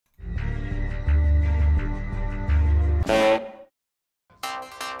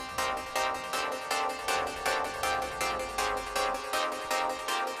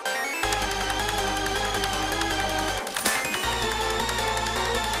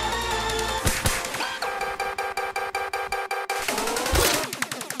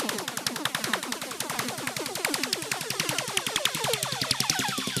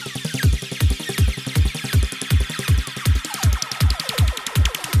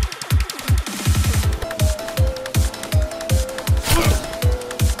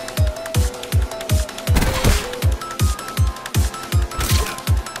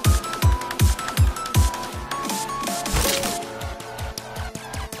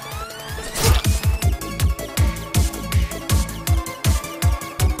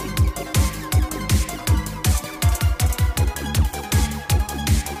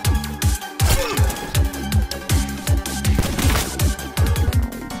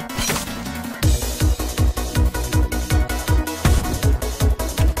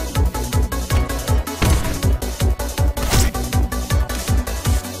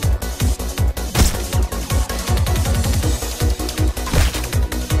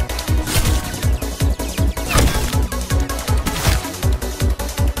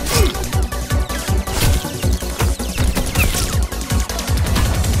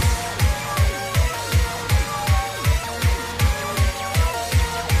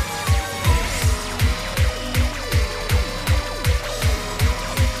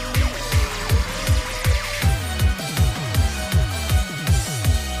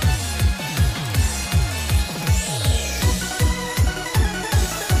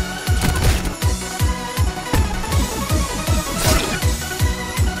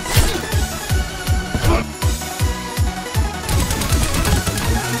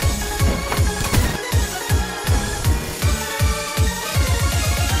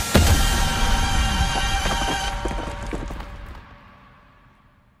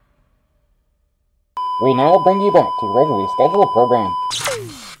We now bring you back to regularly scheduled program.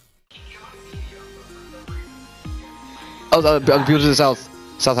 Oh, the people to the south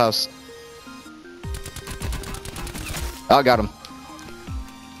house. Oh, I got him.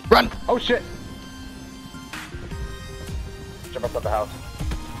 Run! Oh shit! Jump outside the house.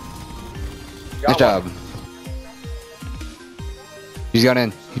 Nice job. He's got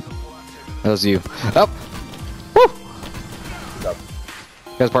in. That was you. Up! Woo! Up.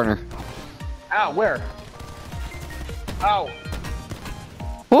 Guy's partner. Ow, where? Ow!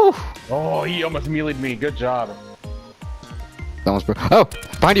 Woo! Oh, he almost meleeed me. Good job. That one's oh!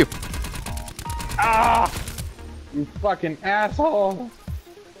 Behind you! Ah! You fucking asshole!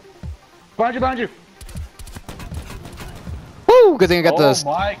 Behind you! Woo! Good thing I got this.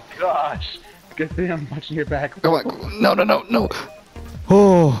 Oh my gosh! Good thing I'm watching your back. Come on. No.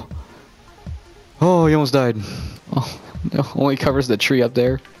 Oh! Oh, he almost died. Oh, no. Only covers the tree up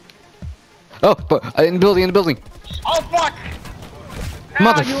there. Oh, but in the building. Oh fuck!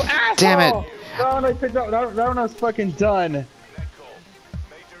 Mother, you asshole! damn it! That one was fucking done.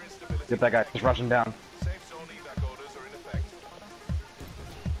 Get that guy. Just rushing down.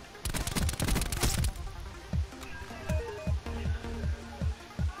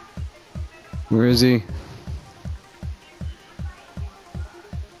 Where is he?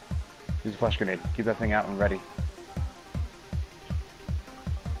 Use a flash grenade. Keep that thing out and ready.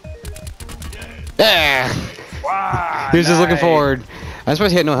 Yeah! Wow, He was just looking nice. forward. I'm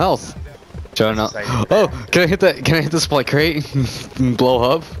surprised he had no health. Showing up. Oh, can I hit that? Can I hit the supply crate? And blow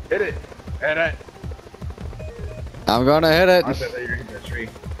up? Hit it! Hit it! I'm gonna hit it. I thought you were hitting the tree.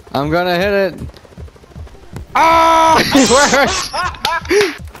 I'm gonna hit it. Ah!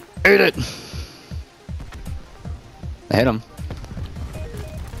 Hit it. I hit him.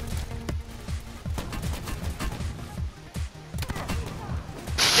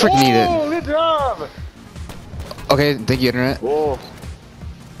 Freaking eat it. Good job! Okay, thank you, internet. Whoa.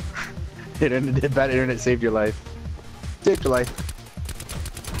 Bad internet saved your life. Saved your life.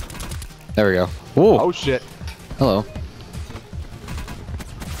 There we go. Whoa. Oh shit. Hello.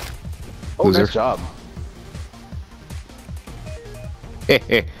 Oh, Loser. nice job. Oh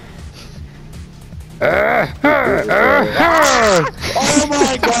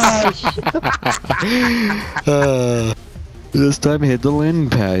my gosh! This time hit the landing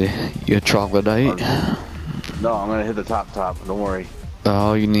pad, you troglodyte. No, I'm gonna hit the top. Don't worry.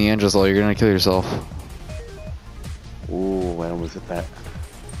 Oh, you Neanderthal, you're gonna kill yourself. Ooh, I almost hit that.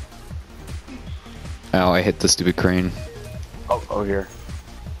 Ow, I hit the stupid crane. Oh, here.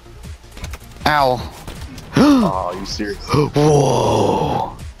 Ow! Oh, you serious?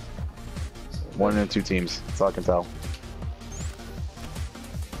 Whoa! 1 and 2 teams. That's all I can tell.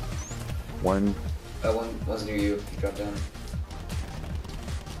 One. That one was near you. You dropped down.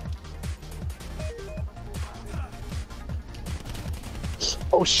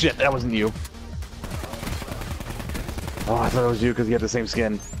 Oh shit, that wasn't you. Oh, I thought it was you because you had the same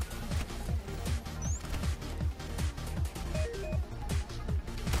skin.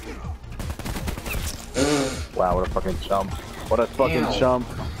 Wow, what a fucking jump. What a fucking jump.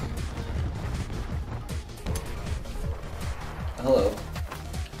 Hello.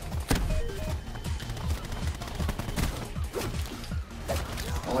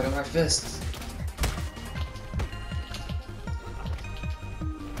 Oh, I got my fists.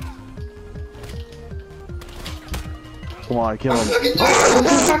 Come on, kill him.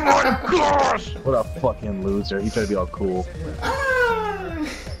 Oh my gosh! What a fucking loser. He tried to be all cool.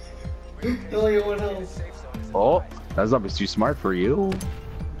 Oh, that zombie's too smart for you.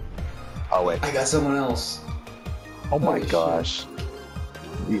 Oh wait. I got someone else. Oh my gosh.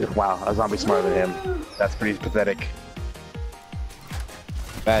 Wow, a zombie smarter than him. That's pretty pathetic.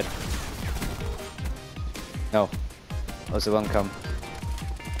 Bad. No. Let's let him come.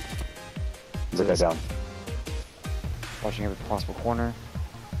 Put that down. Watching every possible corner.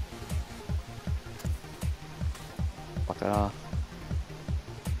 Fuck that off.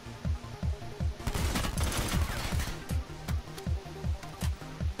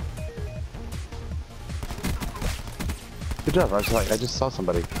 Good job. I just saw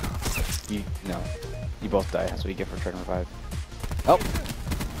somebody. No. You both die. That's what you get for trying to revive. Oh!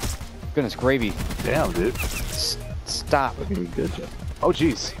 Goodness gravy. Damn, dude. Stop. Fucking good job. Oh,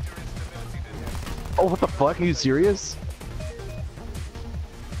 jeez. Oh, what the fuck? Are you serious?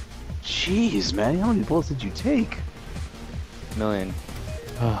 Jeez, man. How many bullets did you take? Million.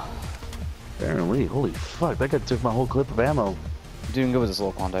 Apparently. Holy fuck. That guy took my whole clip of ammo. Doing good with this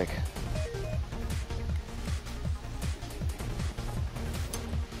little Klondike.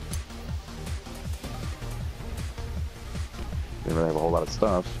 Didn't really have a whole lot of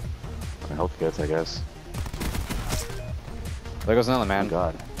stuff. Health kits, I guess. There goes another Oh man.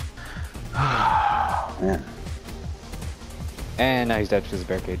 God. Man. And now he's dead because of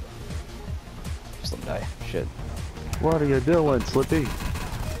the barricade. Just let him die. Shit. What are you doing, Slippy?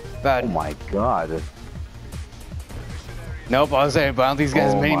 Bad. Oh my God. Nope, I was saying, but I don't think these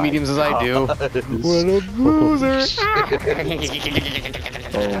guys as many mediums as I do. What a loser!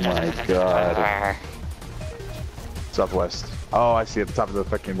 Oh my God. Southwest. Oh, I see at the top of the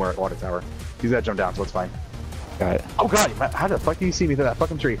fucking water tower. He's gotta jump down, so it's fine. Got it. Oh God, how the fuck do you see me through that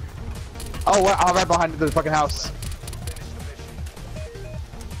fucking tree? Oh, I'm right behind the fucking house.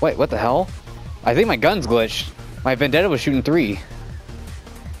 Wait, what the hell? I think my gun's glitched. My Vendetta was shooting 3.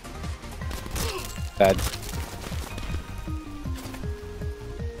 Bad.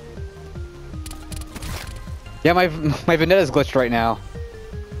 Yeah, my Vendetta's glitched right now.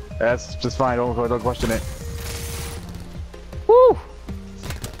 That's just fine. Don't question it. Woo!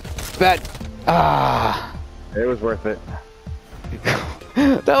 Bad. Ah. It was worth it.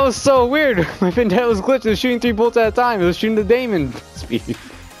 That was so weird. My Vendetta was glitched. It was shooting 3 bullets at a time. It was shooting the Damon speed.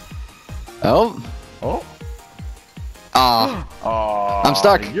 Oh. Oh. Ah. Oh. I'm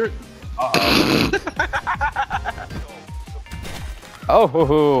stuck. You're.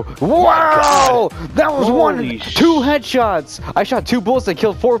 Oh, wow! That was Holy 2 headshots. I shot 2 bullets that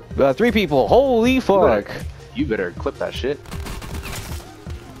killed 3 people. Holy fuck! You better clip that shit.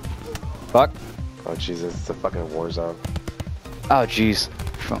 Fuck. Oh Jesus, it's a fucking war zone. Oh jeez.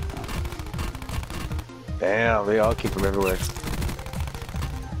 Damn, they all came from everywhere.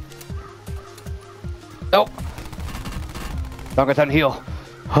 Nope. Don't got time to heal.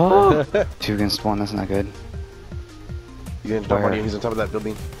 Oh. 2 against 1. That's not good. You didn't jump on you. He's on top of that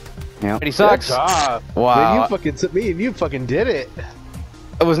building. Yeah. He sucks. Wow. Wow. You fucking did it.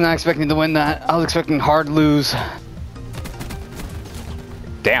 I was not expecting to win that. I was expecting hard lose.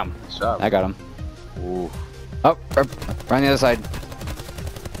 Damn. I got him. Ooh. Oh, right on the other side.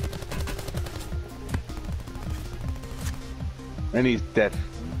 And he's dead.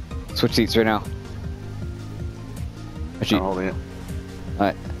 Switch seats right now. I'm holding it.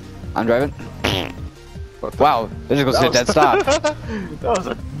 Alright. I'm driving. Wow, that just goes to a dead stop. That was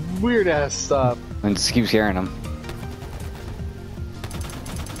a weird ass stop. And just keeps carrying him.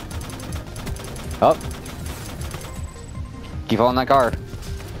 Oh. Keep following that car.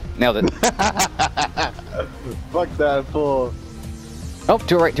 Nailed it. Fuck that fool. Oh,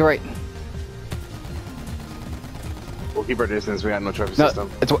 to right, to right. We'll keep our distance. We got no trophy No,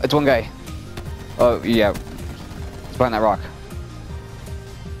 system. it's one guy. Oh, yeah. It's behind that rock.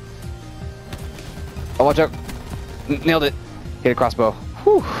 Oh, watch out. Nailed it. Hit a crossbow.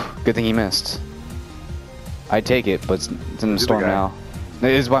 Whew. Good thing he missed. I'd take it, but it's in the storm now.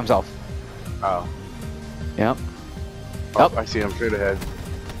 It is by himself. Oh. Yep. Oh, I see him straight ahead.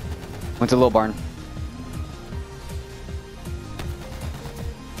 Went to the little barn.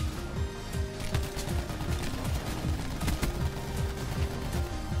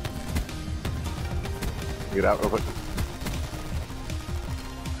 Get out real quick.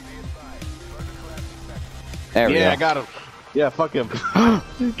 There we go. Yeah, I got him. Yeah, fuck him.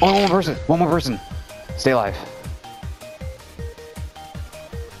 One more person. One more person. Stay alive.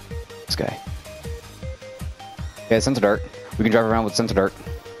 This guy. Yeah, sensor dart. We can drive around with sensor dart.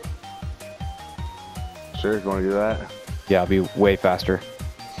 Sure, you want to do that? Yeah, it'll be way faster.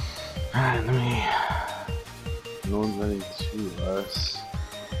 Alright, let me. No one's running to us.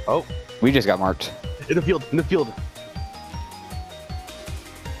 Oh, We just got marked. in the field, in the field.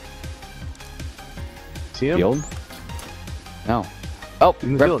 See him? Field? No. Oh,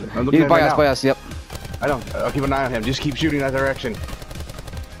 In the field. I'm looking He's at him by right us, now. by us, yep. I don't. I'll keep an eye on him. Just keep shooting that direction.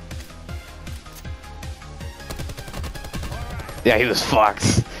 Yeah, he was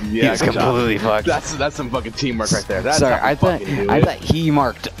fucked. Yeah, he was good job. completely fucked. That's some fucking teamwork right there. That's Sorry, how we I thought fucking do I it. thought he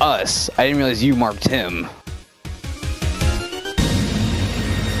marked us. I didn't realize you marked him.